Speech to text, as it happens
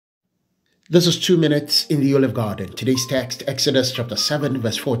This is 2 minutes in the Olive Garden. Today's text, Exodus chapter 7,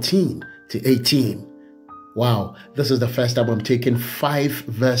 verse 14 to 18. Wow, this is the first time I'm taking 5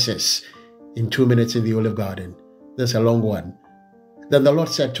 verses in 2 minutes in the Olive Garden. That's a long one. Then the Lord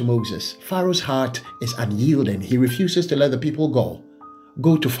said to Moses, Pharaoh's heart is unyielding. He refuses to let the people go.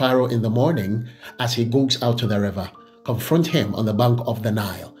 Go to Pharaoh in the morning as he goes out to the river. Confront him on the bank of the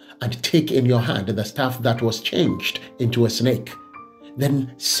Nile and take in your hand the staff that was changed into a snake.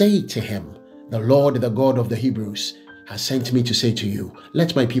 Then say to him, the Lord, the God of the Hebrews, has sent me to say to you,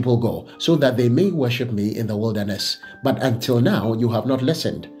 let my people go, so that they may worship me in the wilderness. But until now you have not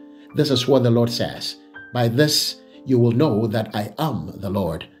listened. This is what the Lord says. By this you will know that I am the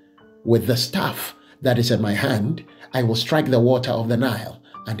Lord. With the staff that is in my hand, I will strike the water of the Nile,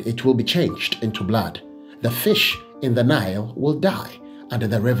 and it will be changed into blood. The fish in the Nile will die, and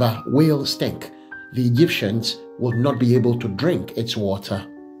the river will stink. The Egyptians will not be able to drink its water.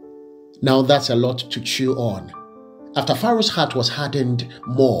 Now that's a lot to chew on. After Pharaoh's heart was hardened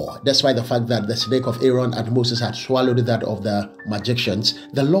more, despite the fact that the snake of Aaron and Moses had swallowed that of the magicians,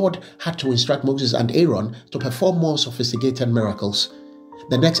 the Lord had to instruct Moses and Aaron to perform more sophisticated miracles.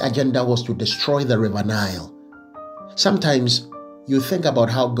 The next agenda was to destroy the river Nile. Sometimes you think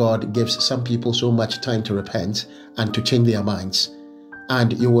about how God gives some people so much time to repent and to change their minds,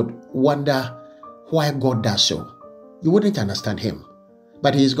 and you would wonder why God does so. You wouldn't understand him.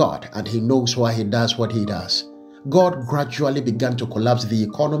 But he is God, and he knows why he does what he does. God gradually began to collapse the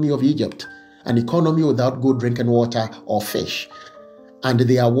economy of Egypt, an economy without good drinking water or fish, and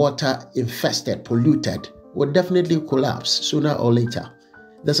their water infested, polluted, would definitely collapse sooner or later.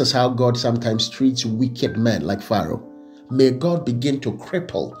 This is how God sometimes treats wicked men like Pharaoh. May God begin to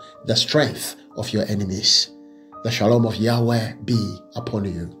cripple the strength of your enemies. The shalom of Yahweh be upon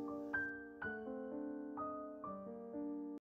you.